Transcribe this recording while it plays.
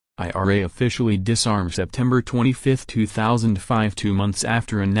IRA officially disarmed September 25, 2005. 2 months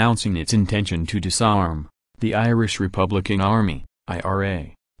after announcing its intention to disarm, the Irish Republican Army,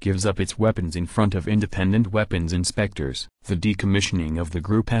 IRA, gives up its weapons in front of independent weapons inspectors. The decommissioning of the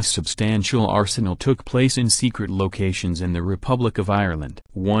group's substantial arsenal took place in secret locations in the Republic of Ireland.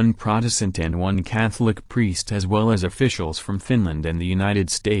 One Protestant and one Catholic priest as well as officials from Finland and the United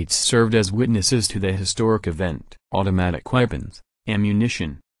States served as witnesses to the historic event. Automatic weapons,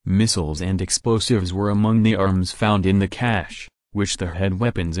 ammunition, missiles and explosives were among the arms found in the cache, which the head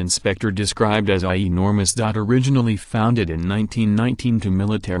weapons inspector described as enormous. Originally founded in 1919 to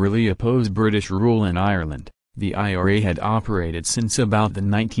militarily oppose British rule in Ireland, the IRA had operated since about the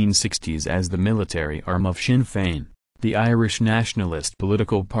 1960s as the military arm of Sinn Féin, the Irish nationalist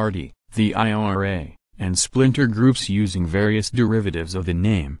political party. The IRA, and splinter groups using various derivatives of the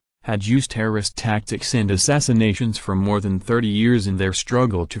name, had used terrorist tactics and assassinations for more than 30 years in their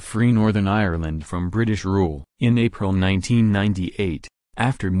struggle to free Northern Ireland from British rule. In April 1998,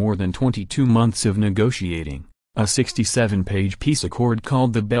 after more than 22 months of negotiating, a 67-page peace accord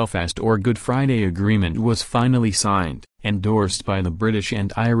called the Belfast or Good Friday Agreement was finally signed, endorsed by the British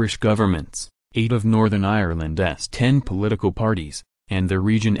and Irish governments, 8 of Northern Ireland's 10 political parties, and the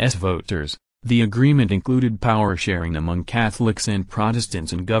region's voters. The agreement included power sharing among Catholics and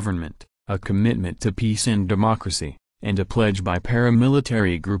Protestants in government, a commitment to peace and democracy, and a pledge by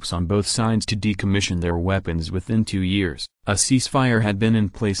paramilitary groups on both sides to decommission their weapons within 2 years. A ceasefire had been in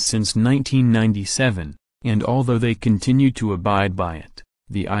place since 1997, and although they continued to abide by it,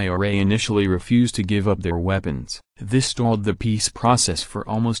 the IRA initially refused to give up their weapons. This stalled the peace process for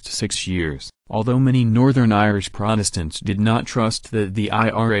almost 6 years. Although many Northern Irish Protestants did not trust that the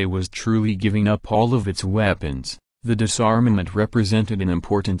IRA was truly giving up all of its weapons, the disarmament represented an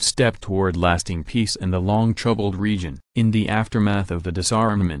important step toward lasting peace in the long-troubled region. In the aftermath of the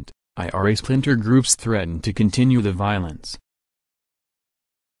disarmament, IRA splinter groups threatened to continue the violence,